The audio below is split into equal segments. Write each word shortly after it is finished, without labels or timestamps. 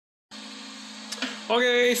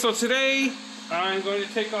Okay, so today I'm going to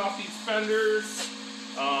take off these fenders.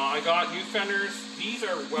 I got new fenders. These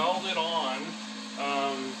are welded on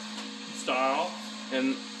style,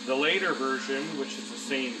 and the later version, which is the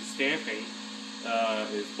same stamping,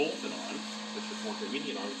 is bolted on, which is more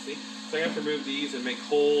convenient, obviously. So I have to remove these and make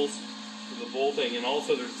holes for the bolting, and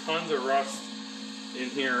also there's tons of rust in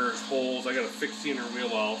here. There's holes. I got to fix the inner wheel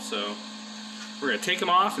well, so we're going to take them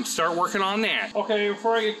off and start working on that. Okay,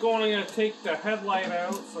 before I get going, I'm going to take the headlight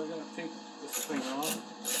out. So I'm going to take this thing off.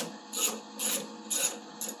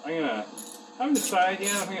 I haven't decided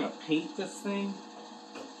yet if I'm going to paint this thing.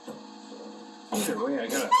 Either way, I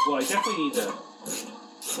definitely need to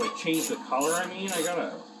like change the color. I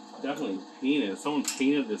gotta definitely paint it. Someone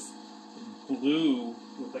painted this blue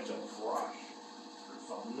with like a brush or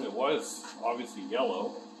something. It was obviously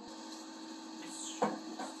yellow.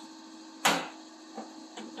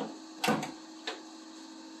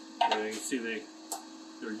 You can see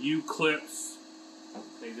they're U-clips.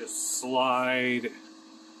 They just slide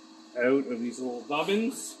out of these little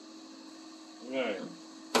nubbins. Alright.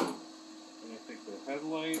 I'm going to take the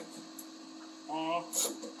headlight off.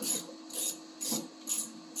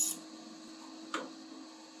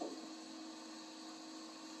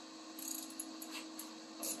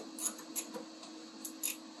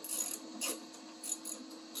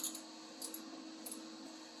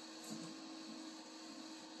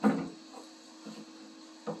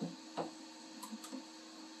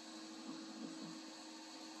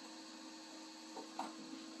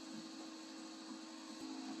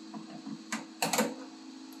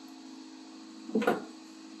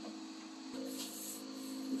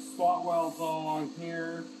 Spot welds all on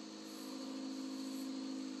here.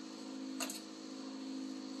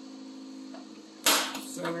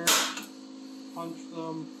 Center, punch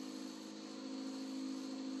them.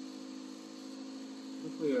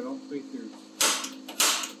 Luckily, I don't think there's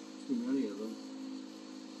too many of them.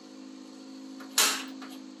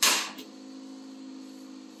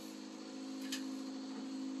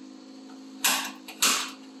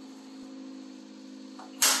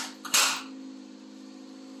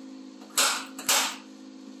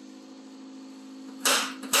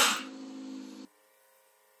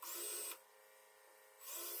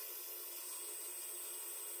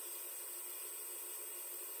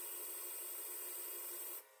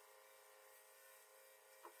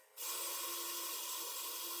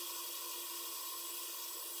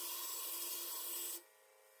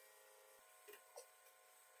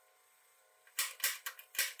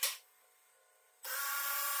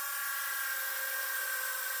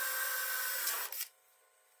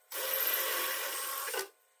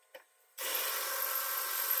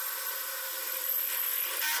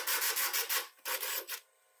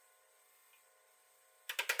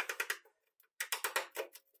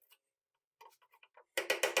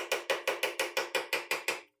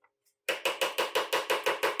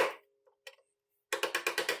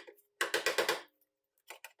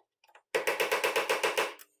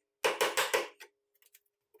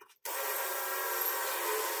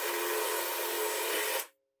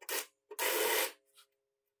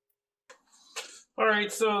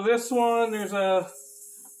 Alright, so this one,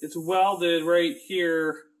 it's welded right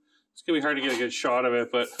here. It's going to be hard to get a good shot of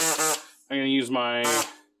it, but I'm going to use my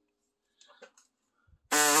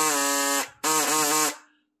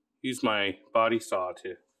body saw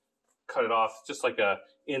to cut it off, just like a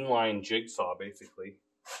inline jigsaw, basically.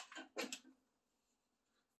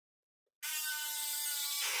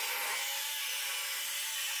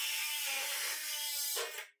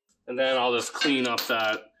 And then I'll just clean up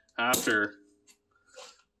that after.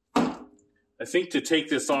 I think to take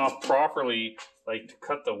this off properly, like to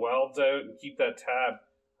cut the welds out and keep that tab,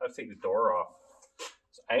 I have to take the door off.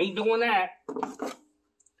 So I ain't doing that.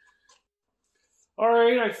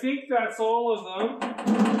 Alright, I think that's all of them.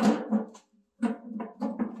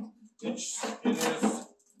 It is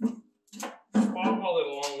spot welded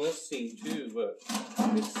along this seam too, but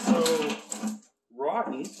it's so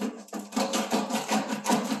rotten.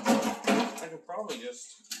 I can probably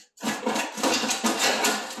just...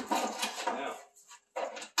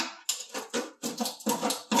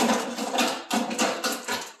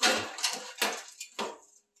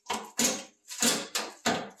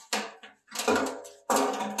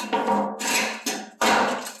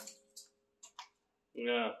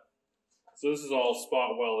 Yeah, so this is all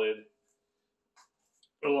spot welded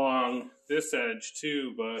along this edge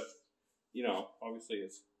too, but you know, obviously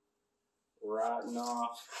it's rotten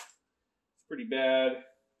off. It's pretty bad.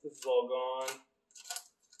 This is all gone.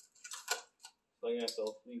 So I'm gonna have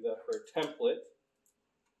to leave that for a template.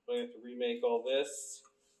 So I have to remake all this.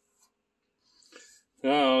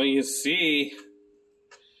 So you see,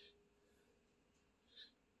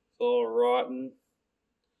 all rotten.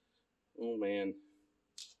 Oh man,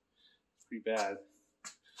 pretty bad.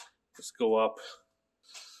 Let's go up.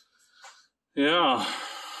 Yeah,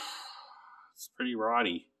 it's pretty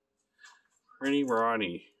rotty. Pretty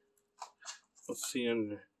rotty. Let's see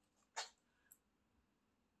in.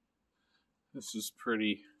 This is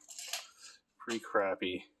pretty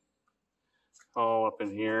crappy. All up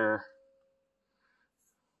in here.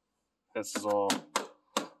 This is all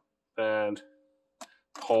bad.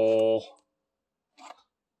 Hole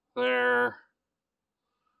there.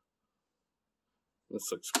 This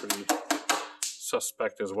looks pretty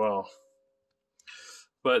suspect as well.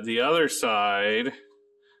 But the other side,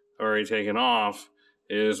 already taken off,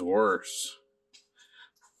 is worse.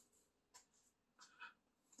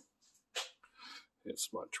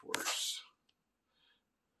 It's much worse.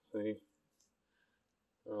 See?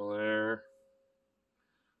 Oh, there.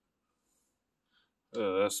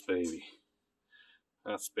 Oh, this baby.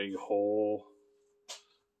 That's a big hole.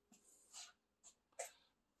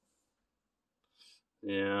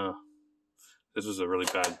 Yeah. This was a really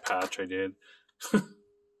bad patch I did. To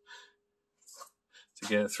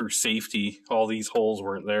get it through safety. All these holes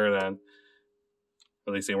weren't there then.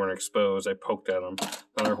 At least they weren't exposed. I poked at them.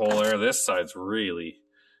 Another hole there. This side's really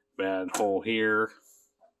bad hole here.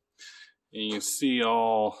 And you can see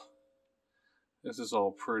all, this is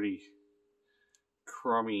all pretty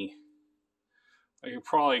crummy. I could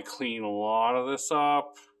probably clean a lot of this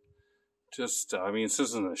up. Just, I mean, this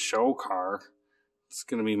isn't a show car. It's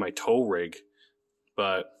going to be my tow rig.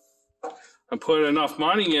 But I put enough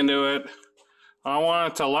money into it. I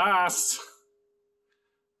want it to last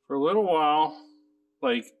for a little while.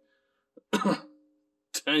 Like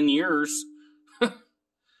 10 years.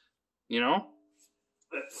 You know?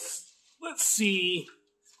 Let's see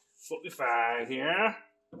what we find here.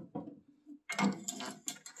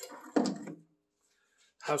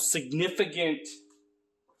 How significant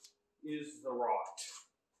is the rot?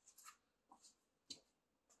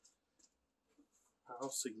 How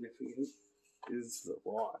significant is the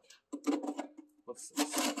rot? What's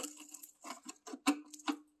this?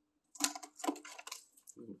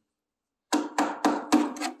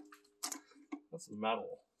 That's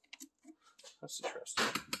metal. That's interesting.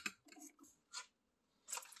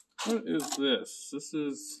 What is this? This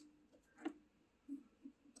is...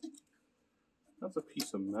 That's a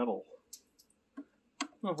piece of metal.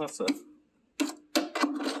 Oh, that's a...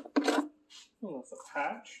 Oh, that's a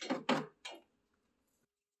patch.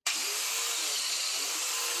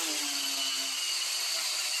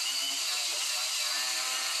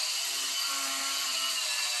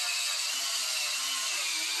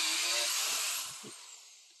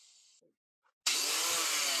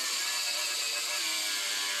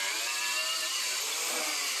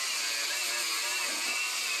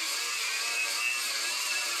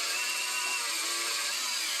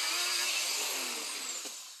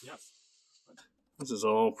 Yes. This is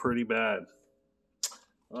all pretty bad.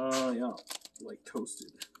 Yeah, like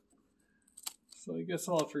toasted. So I guess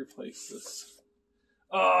I'll have to replace this.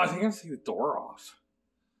 I think I have to take the door off.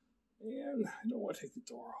 And I don't want to take the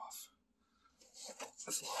door off.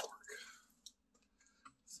 That's a lot of work.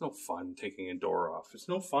 It's no fun taking a door off. It's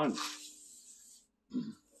no fun.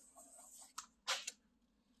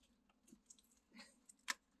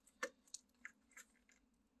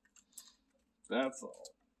 That's all.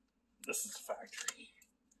 This is factory.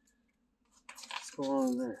 What's going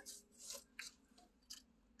on there?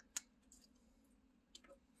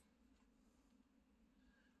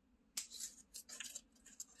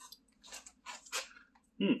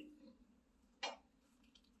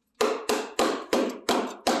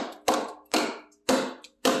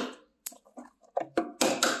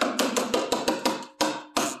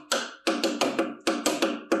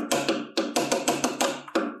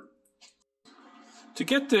 To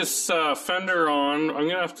get this fender on, I'm going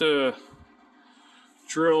to have to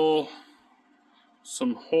drill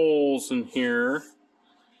some holes in here.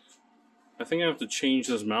 I think I have to change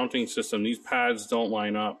this mounting system. These pads don't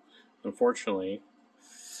line up, unfortunately.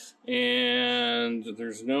 And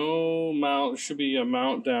there's no mount. There should be a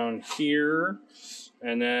mount down here.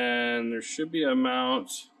 And then there should be a mount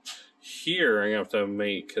here I have to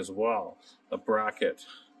make as well. A bracket.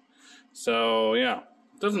 So, yeah.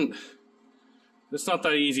 It's not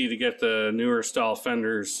that easy to get the newer style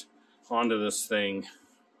fenders onto this thing.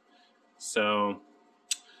 So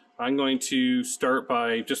I'm going to start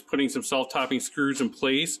by just putting some self-tapping screws in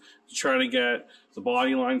place to try to get the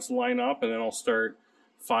body lines to line up, and then I'll start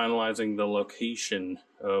finalizing the location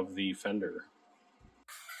of the fender.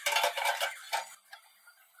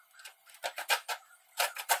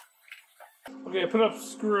 Okay, I put up a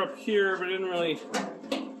screw up here, but I didn't really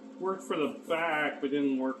worked for the back, but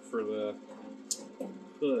didn't work for the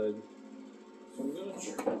hood. So I'm gonna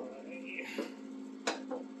try.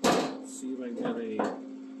 See if I can get a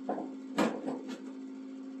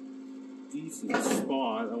decent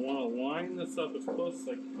spot. I want to line this up as close as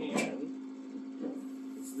I can.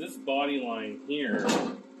 It's this body line here.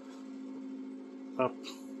 Up.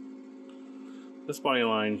 This body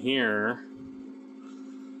line here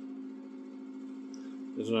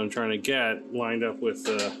is what I'm trying to get lined up with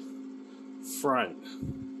the front.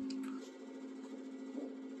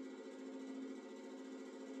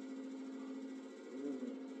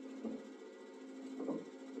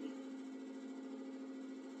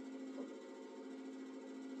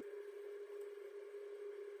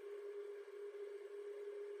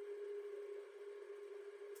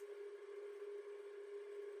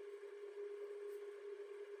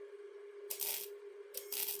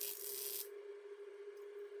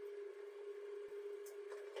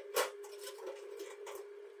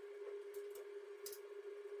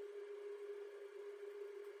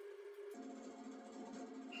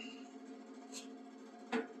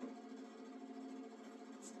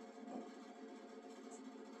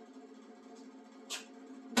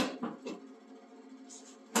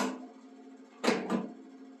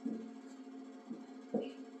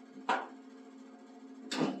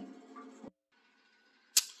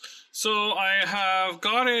 So I have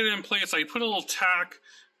got it in place. I put a little tack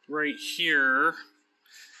right here,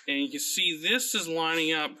 and you can see this is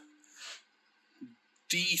lining up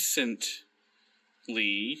decently.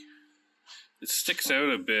 It sticks out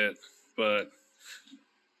a bit, but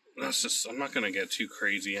that's just, I'm not going to get too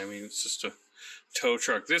crazy. I mean, it's just a tow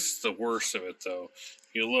truck. This is the worst of it, though.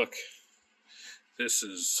 You look, this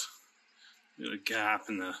is a gap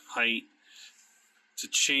in the height. To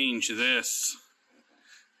change this,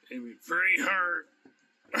 it'd be pretty hard.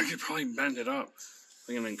 I could probably bend it up.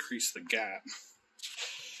 I'm going to increase the gap.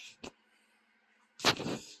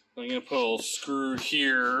 I'm going to put a little screw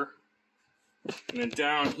here. And then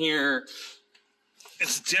down here,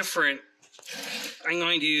 it's different. I'm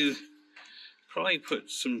going to probably put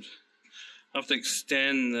some, I'll have to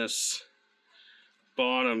extend this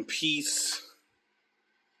bottom piece.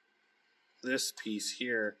 This piece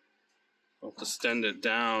here. I'll have to extend it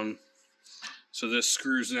down. So this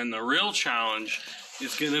screws in. The real challenge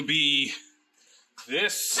is going to be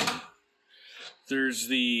this. There's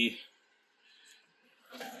the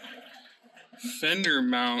fender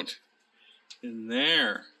mount in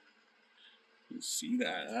there. You see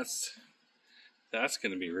that? That's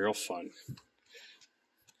going to be real fun.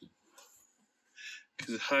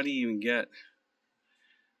 Because how do you even get?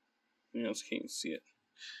 You else can't see it.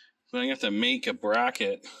 So I have to make a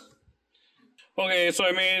bracket. Okay, so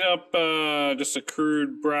I made up just a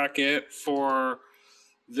crude bracket for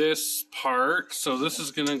this part. So this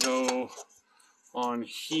is going to go on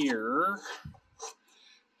here.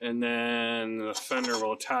 And then the fender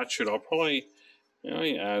will attach it. I'll probably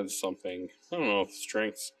add something. I don't know if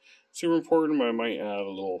strength's super important, but I might add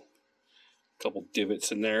a couple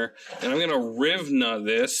divots in there. And I'm going to riv nut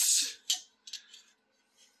this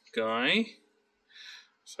guy.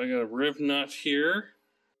 So I got a riv nut here.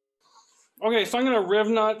 Okay, so I'm going to riv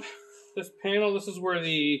nut this panel. This is where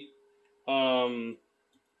the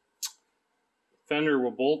fender will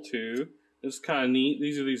bolt to. It's kind of neat.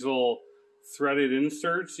 These are these little threaded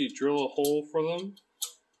inserts. You drill a hole for them.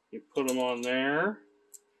 You put them on there.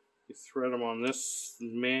 You thread them on this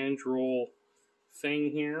mandrel thing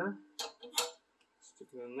here. Stick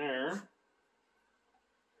it in there.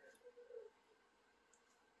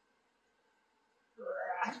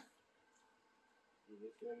 You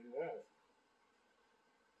just gotta do that.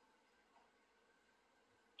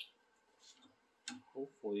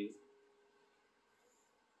 Hopefully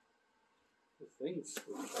the thing's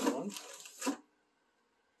switched on.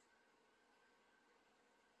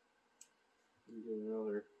 Give it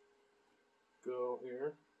another go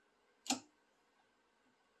here.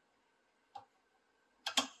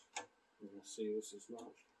 We'll see, this is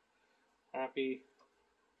not happy.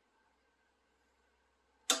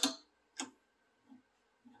 I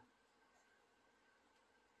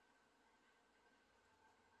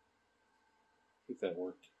think that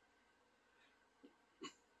worked.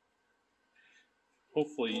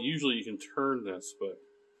 Hopefully, usually you can turn this, but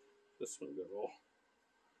this one got all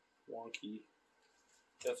wonky.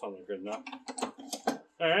 That's on there good enough.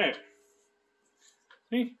 Alright.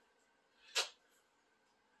 See?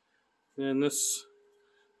 Then this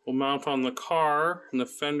will mount on the car, and the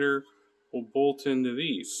fender will bolt into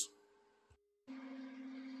these.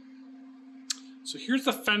 So here's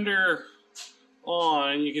the fender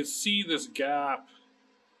on. You can see this gap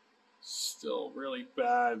Still really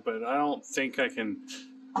bad, but I don't think I can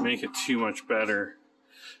make it too much better.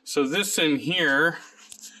 So this in here,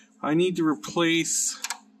 I need to replace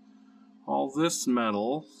all this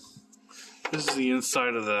metal. This is the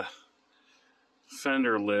inside of the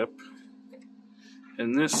fender lip.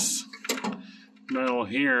 And this metal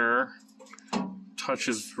here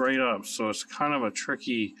touches right up, so it's kind of a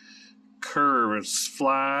tricky curve. It's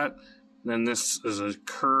flat, then this is a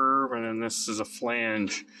curve, and then this is a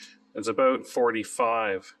flange. It's about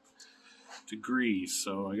 45 degrees,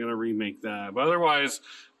 so I gotta remake that. But otherwise,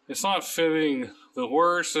 it's not fitting the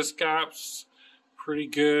worst. This gap's pretty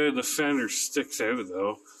good. The fender sticks out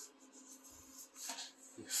though.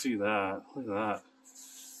 You see that? Look at that.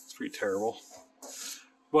 It's pretty terrible.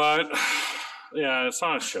 But yeah, it's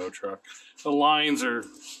not a show truck. The lines are,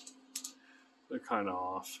 they're kind of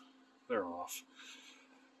off. They're off.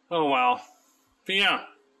 Oh well. But yeah.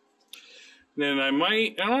 Then I'm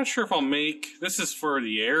not sure if I'll make, this is for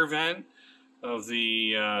the air vent of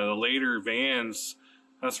the later vans.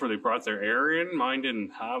 That's where they brought their air in. Mine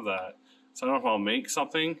didn't have that. So I don't know if I'll make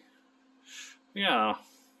something. Yeah.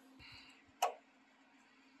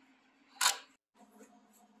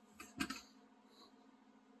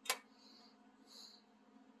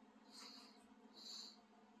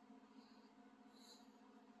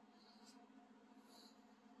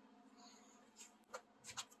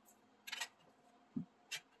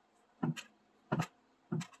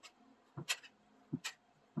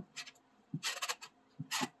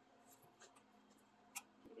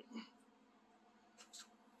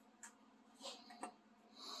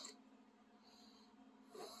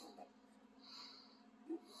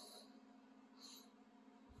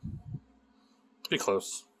 Pretty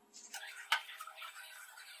close.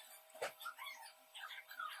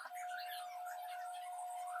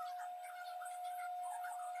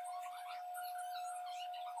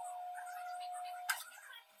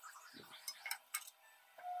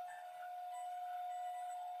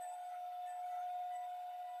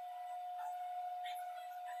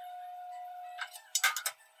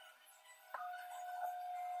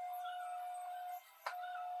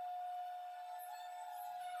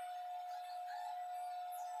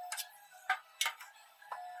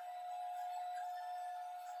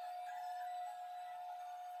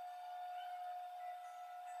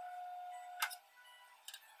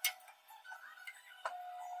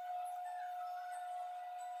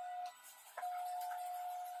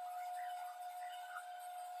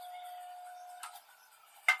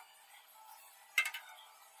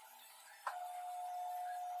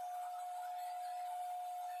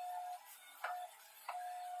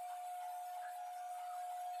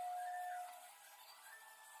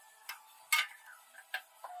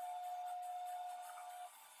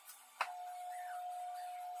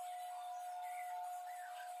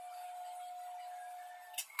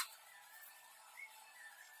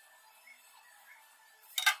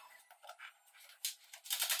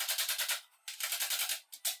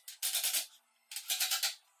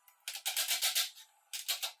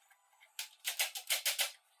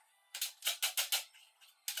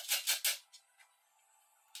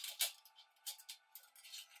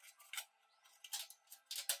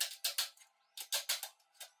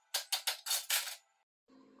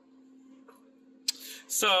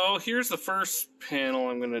 So here's the first panel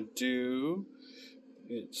I'm gonna do.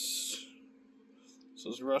 It's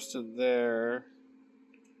rusted there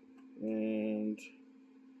and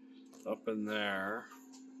up in there.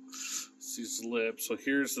 It's these lips. So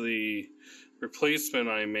here's the replacement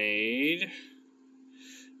I made,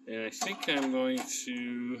 and I think I'm going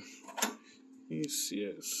to. You see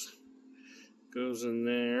it goes in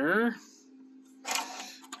there,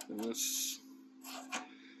 and this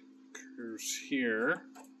curves here.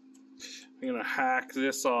 I'm gonna hack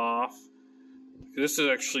this off. This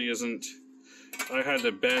actually isn't. I had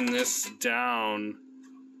to bend this down.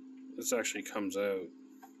 This actually comes out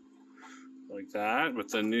like that. With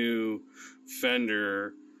the new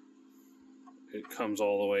fender, it comes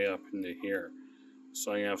all the way up into here.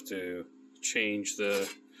 So I have to change the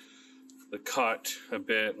cut a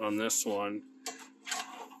bit on this one.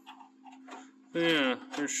 Yeah,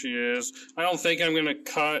 there she is. I don't think I'm gonna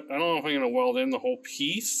cut. I don't know if I'm gonna weld in the whole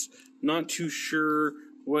piece. Not too sure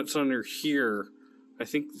what's under here. I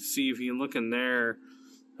think, see if you look in there,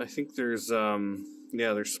 I think there's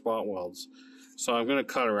yeah, there's spot welds. So I'm gonna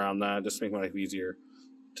cut around that just to make my life easier.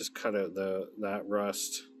 Just cut out that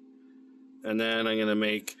rust, and then I'm gonna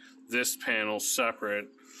make this panel separate.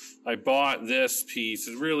 I bought this piece.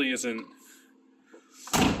 It really isn't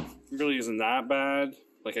that bad.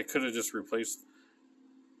 Like, I could have just replaced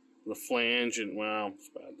the flange and, well, it's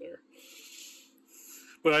bad there.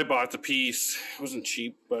 But I bought the piece. It wasn't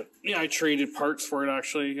cheap, but yeah, I traded parts for it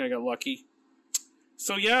actually. I got lucky.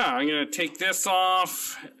 So yeah, I'm going to take this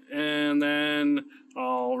off and then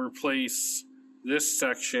I'll replace this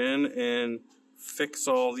section and fix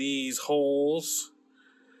all these holes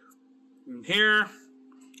in here.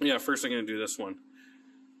 Yeah, first I'm going to do this one.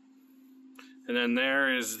 And then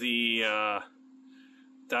there is the,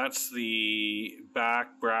 that's the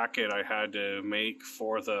back bracket I had to make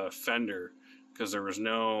for the fender because there was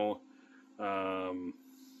no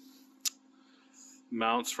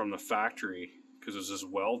mounts from the factory because it's just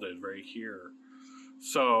welded right here.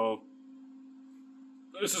 So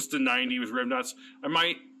this is the 90 with rib nuts. I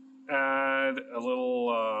might add a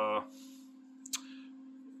little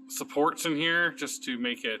supports in here just to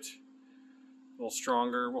make it a little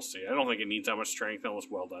stronger. We'll see. I don't think it needs that much strength. I'll just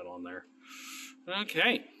weld that on there.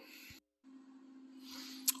 Okay.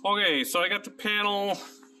 Okay, so I got the panel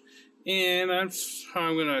in. That's how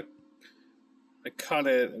I'm gonna cut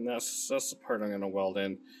it, and that's the part I'm gonna weld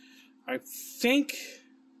in. I think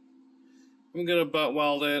I'm gonna butt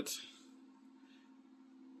weld it.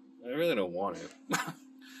 I really don't want to,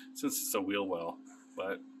 since it's a wheel well,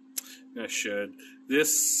 but I should.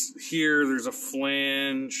 This here, there's a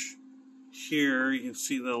flange here. You can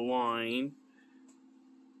see the line,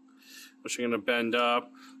 which I'm gonna bend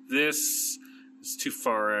up. This is too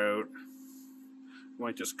far out. I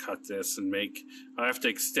might just cut this and make. I have to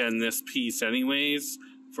extend this piece anyways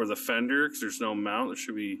for the fender because there's no mount. There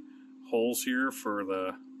should be holes here for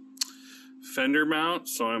the fender mount,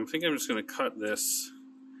 so I'm thinking I'm just going to cut this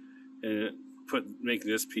and make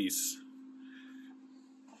this piece.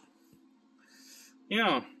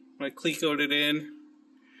 Yeah, I clecoed it in.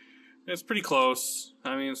 It's pretty close.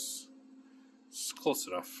 I mean, it's close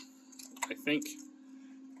enough, I think.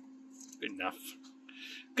 Good enough.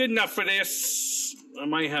 Good enough for this. I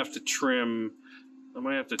might have to trim.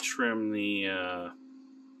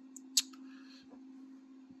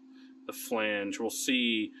 The flange. We'll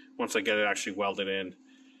see once I get it actually welded in.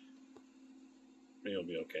 Maybe it'll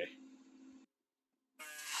be okay.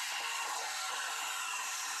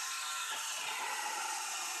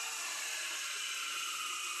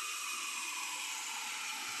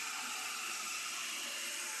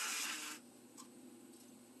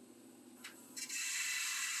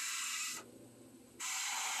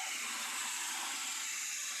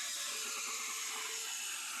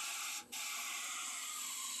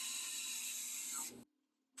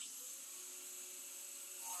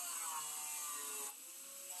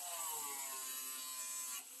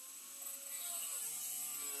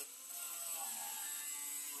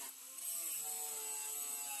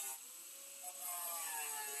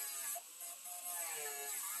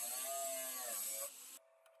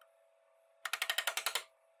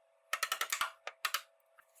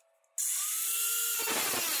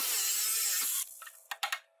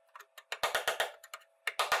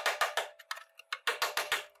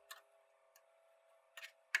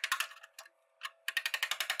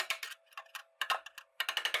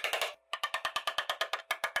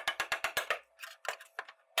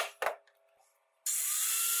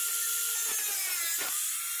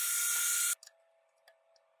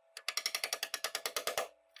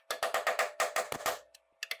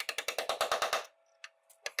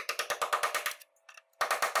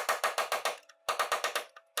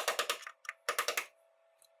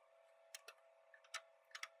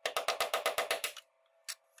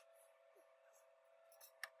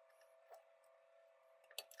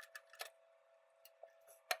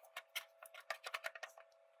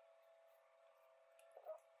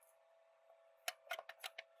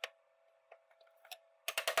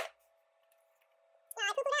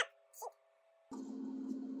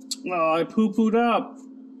 Oh, I poo-pooed up.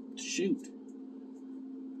 Shoot.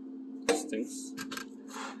 Stinks.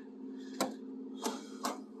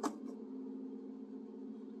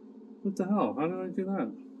 What the hell? How did I do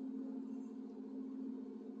that?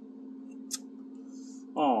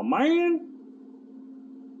 Oh, man.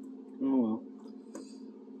 Oh, well.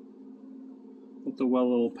 Put the well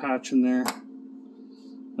little patch in there.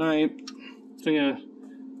 Alright. So I'm going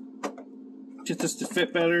to get this to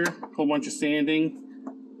fit better. A whole bunch of sanding.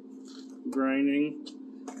 Grinding.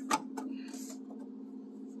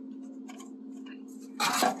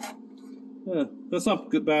 Yeah, that's not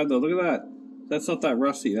good bad though. Look at that. That's not that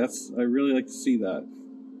rusty. I really like to see that.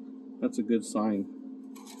 That's a good sign.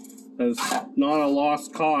 That's not a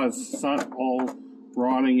lost cause. It's not all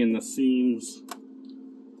rotting in the seams.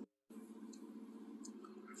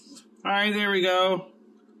 Alright, there we go.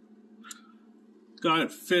 Got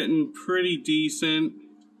it fitting pretty decent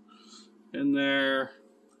in there.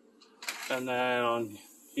 And then on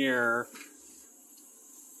here,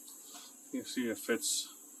 You can see it fits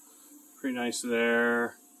pretty nice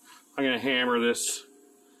there. I'm going to hammer this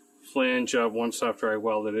flange up once after I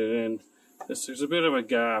welded it in. There's a bit of a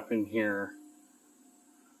gap in here.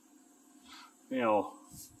 I'll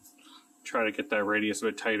try to get that radius a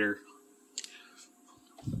bit tighter.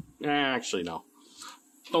 Actually, no.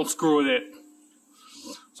 Don't screw with it.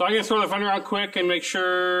 So I'm going to throw the fender out quick and make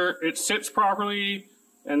sure it sits properly,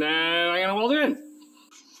 and then I'm going to weld it in.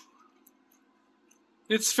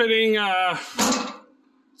 It's fitting the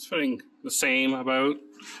same about.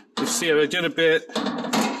 You see, I did a bit.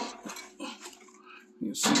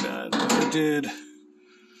 You see that I did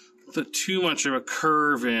too much of a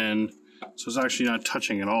curve in, so it's actually not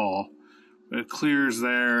touching at all. But it clears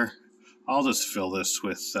there. I'll just fill this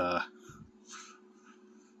with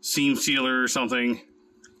seam sealer or something.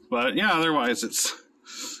 But yeah, otherwise it's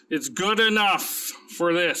good enough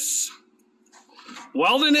for this.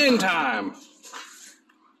 Welding in time.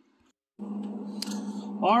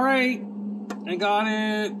 All right, I got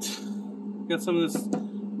it. Got some of this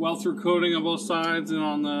weld-through coating on both sides and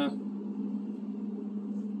on the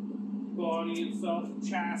body and stuff,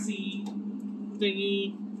 chassis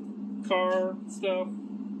thingy, car stuff.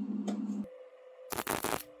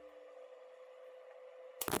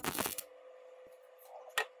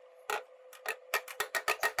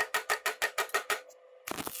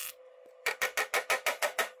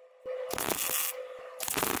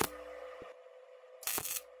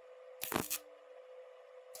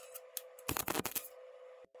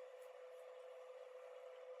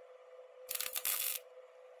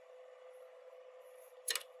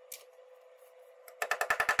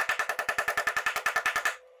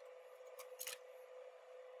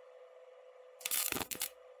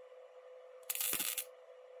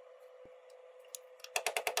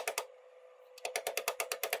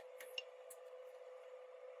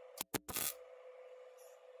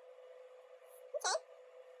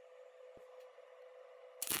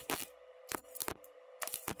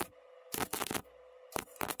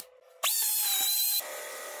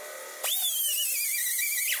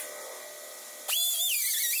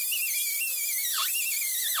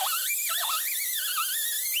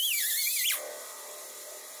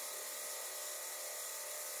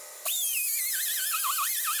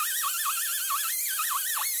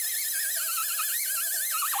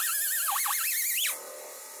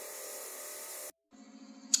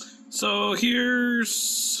 So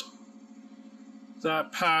here's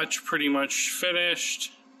that patch pretty much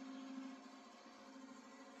finished.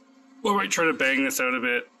 Well, I might try to bang this out a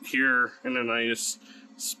bit here, and then I just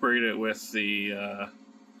sprayed it with the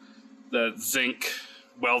zinc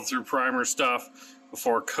weld-through primer stuff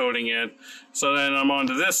before coating it. So then I'm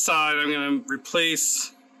onto this side. I'm going to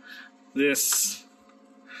replace this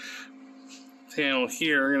panel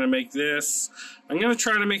here. I'm going to make this. I'm going to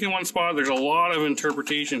try to make it one spot. There's a lot of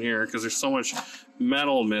interpretation here because there's so much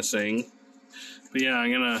metal missing. But yeah, I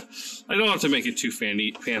don't have to make it too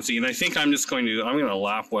fancy. And I think I'm going to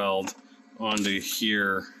lap weld onto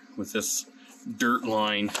here with this dirt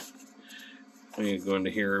line. I'm going to go into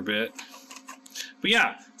here a bit. But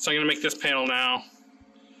yeah, so I'm going to make this panel now.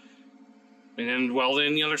 And then weld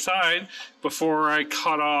in the other side. Before I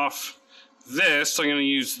cut off this, I'm going to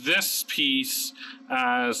use this piece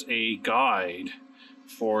as a guide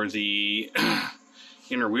for the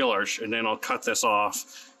inner wheel arch, and then I'll cut this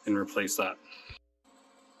off and replace that.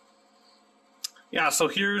 Yeah, so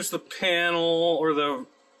here's the panel or the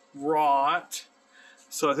rot.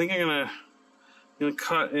 So I think I'm gonna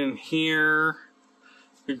cut in here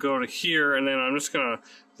and go to here, and then I'm just gonna,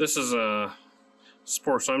 this is a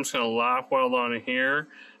sport, so I'm just gonna lap weld onto here.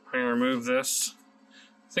 I'm gonna remove this.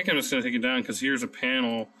 I think I'm just gonna take it down because here's a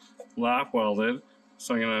panel lap welded.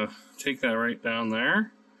 So I'm gonna take that right down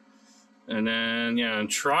there. And then, yeah, I'm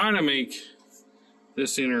trying to make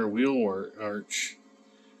this inner wheel arch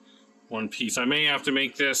one piece. I may have to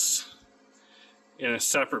make this in a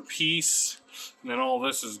separate piece, and then all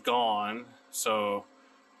this is gone, so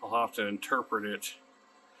I'll have to interpret it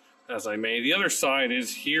as I may. The other side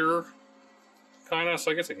is here, kind of, so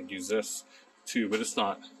I guess I could use this too, but it's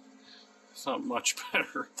not much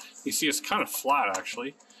better. You see, it's kind of flat,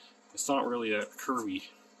 actually. It's not really that curvy.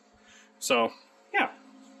 So, yeah.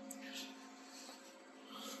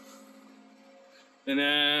 And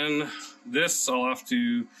then this I'll have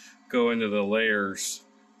to go into the layers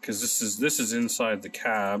because this is inside the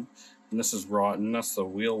cab, and this is rotten. That's the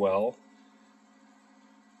wheel well,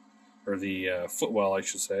 or the footwell, I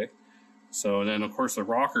should say. So then, of course, the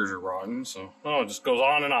rockers are rotten. So it just goes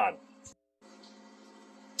on and on.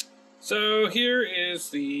 So here is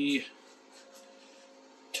the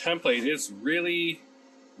template. It's really,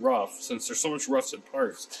 rough since there's so much rusted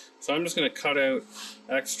parts. So I'm just going to cut out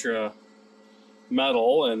extra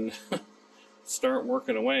metal and start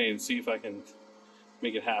working away and see if I can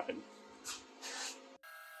make it happen.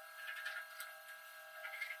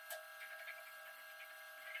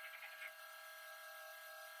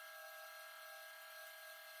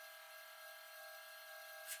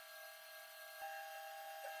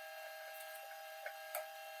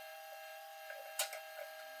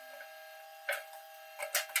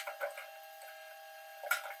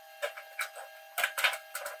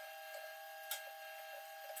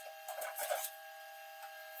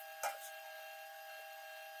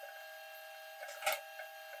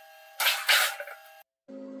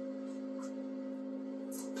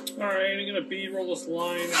 Alright, I'm gonna bead roll this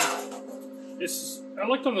line. I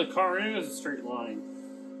looked on the car and it is a straight line.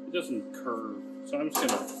 It doesn't curve. So I'm just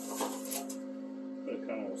gonna put a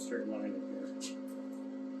kind of a straight line in here.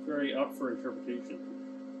 Very up for interpretation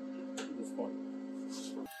at this point.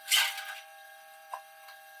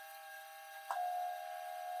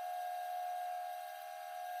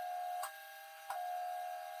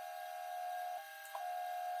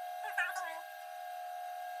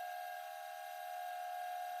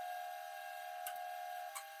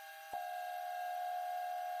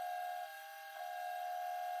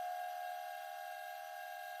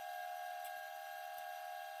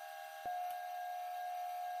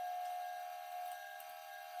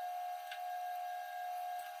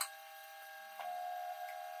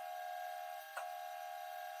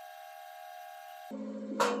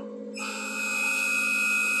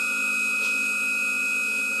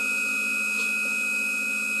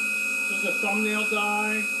 This is a thumbnail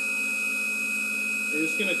die. We're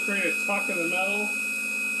just going to create a tuck in the metal.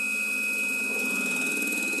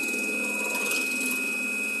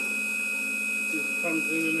 Just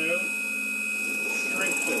comes in and out.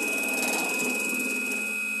 Shrinks it.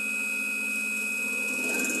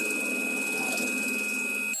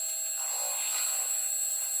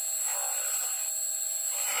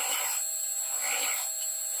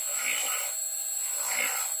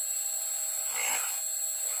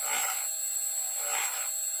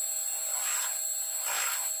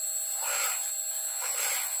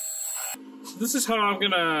 This is how I'm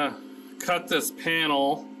gonna cut this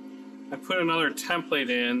panel. I put another template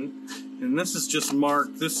in, and this is just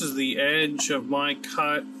marked. This is the edge of my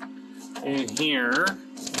cut in here,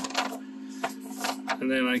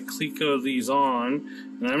 and then I cleco these on,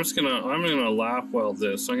 and I'm gonna lap weld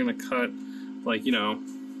this. So I'm gonna cut like, you know,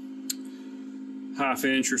 1/2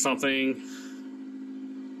 inch or something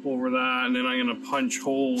over that, and then I'm gonna punch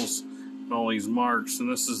holes in all these marks. And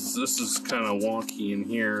this is kind of wonky in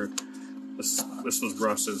here. This was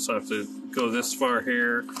rusted, so I have to go this far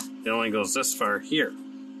here. It only goes this far here.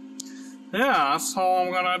 Yeah, that's how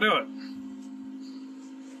I'm gonna do it.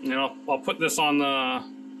 And I'll put this on the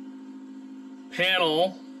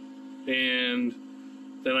panel, and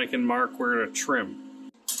then I can mark where to trim.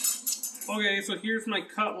 Okay, so here's my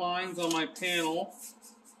cut lines on my panel.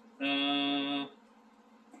 You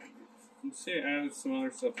see I added some other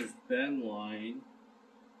stuff. This bend line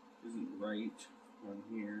isn't right on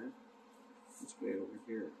here. It's way over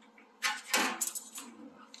here.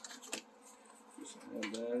 Just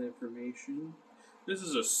add that information. This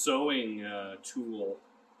is a sewing tool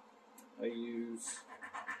I use.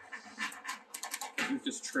 It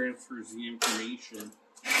just transfers the information.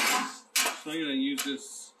 So I'm going to use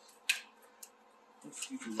this.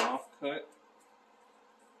 Let's use a off cut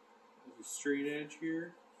with a straight edge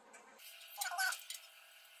here.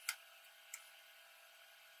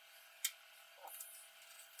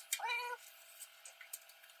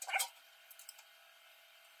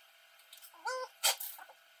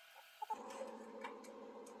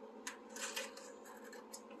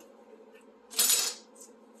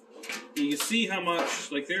 You can see how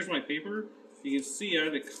much, like there's my paper, you can see I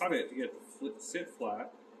had to cut it to get it to sit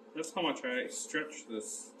flat. That's how much I stretched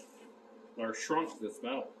this, or shrunk this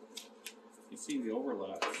metal. You see the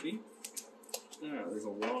overlap, see? Yeah, there's a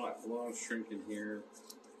lot of shrinking here,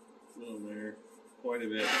 a little there, quite a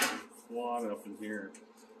bit, a lot up in here.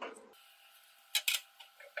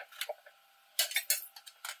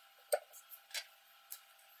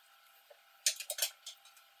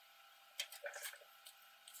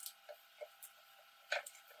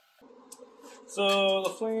 So the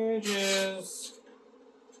flange is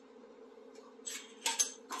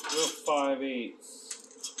 5/8.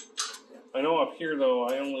 I know up here though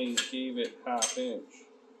I only gave it 1/2 inch.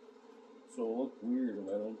 So it'll look weird if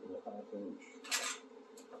I don't put a 1/2 inch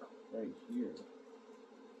right here.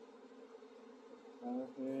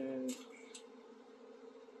 1/2 inch.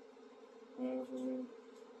 1/2 inch.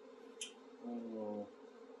 I don't know.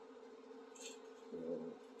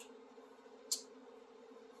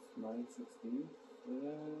 9/16, and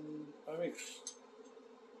then 5/8.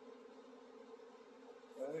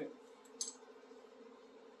 5/8.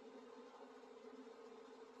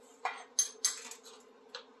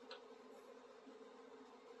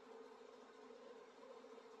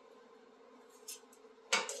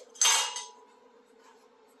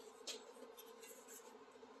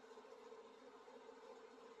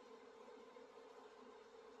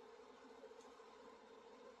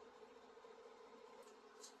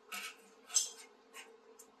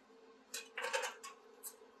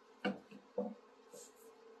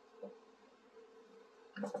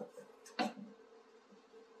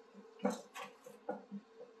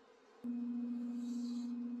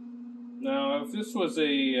 Now, if this was a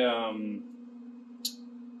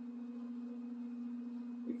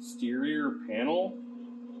exterior panel,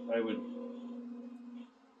 I would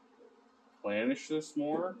planish this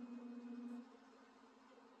more.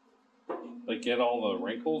 Like, get all the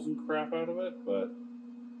wrinkles and crap out of it, but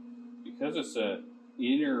because it's an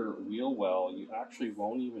inner wheel well, you actually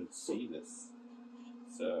won't even see this.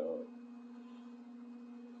 So,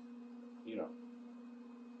 you know.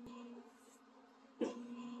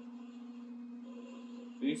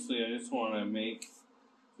 Basically, I just want to make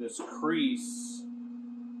this crease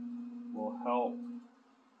will help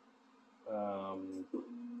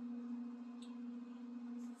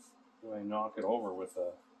when I knock it over with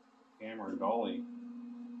a hammer and dolly.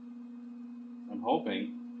 I'm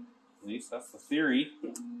hoping, at least that's the theory.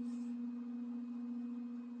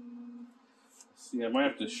 See, I might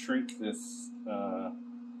have to shrink this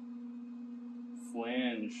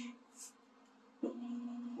flange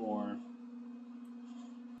more.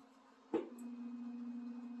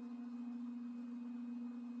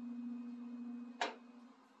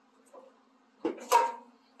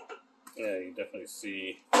 Yeah, you definitely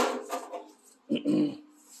see a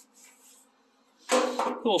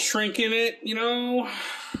little shrink in it, you know.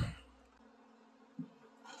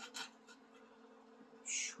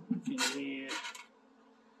 Shrinking it.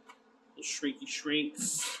 Little shrinky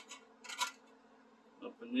shrinks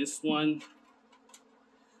up in this one.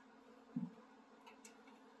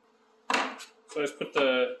 So I just put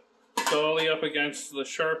the dolly up against the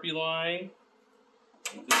Sharpie line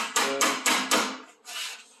and just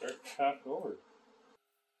start tapping over.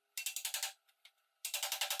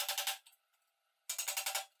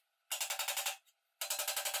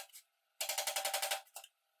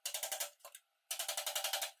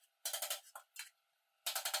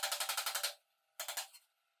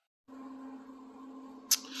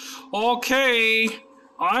 Okay,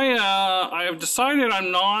 I have decided I'm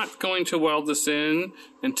not going to weld this in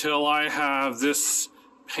until I have this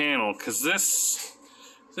panel, because this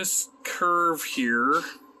curve here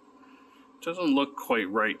doesn't look quite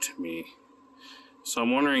right to me. So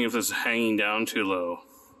I'm wondering if this is hanging down too low.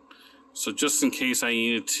 So just in case I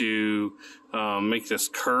needed to make this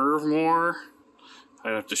curve more,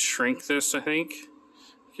 I'd have to shrink this, I think,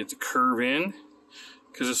 get the curve in,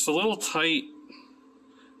 because it's a little tight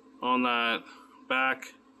on that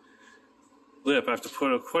back lip. I have to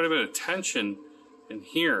put quite a bit of tension in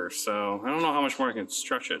here, so I don't know how much more I can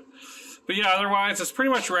stretch it. But yeah, otherwise it's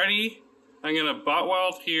pretty much ready. I'm gonna butt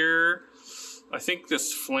weld here. I think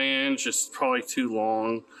this flange is probably too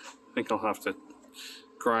long. I think I'll have to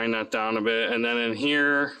grind that down a bit. And then in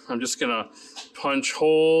here, I'm just gonna punch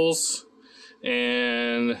holes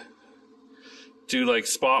and do like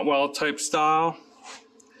spot weld type style.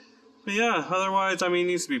 But yeah, otherwise, I mean, it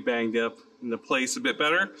needs to be banged up into place a bit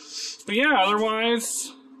better. But yeah,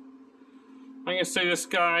 otherwise, I'm gonna say this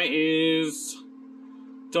guy is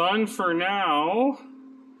done for now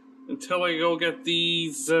until I go get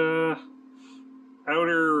these outer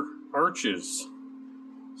arches.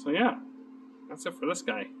 So yeah, that's it for this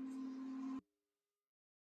guy.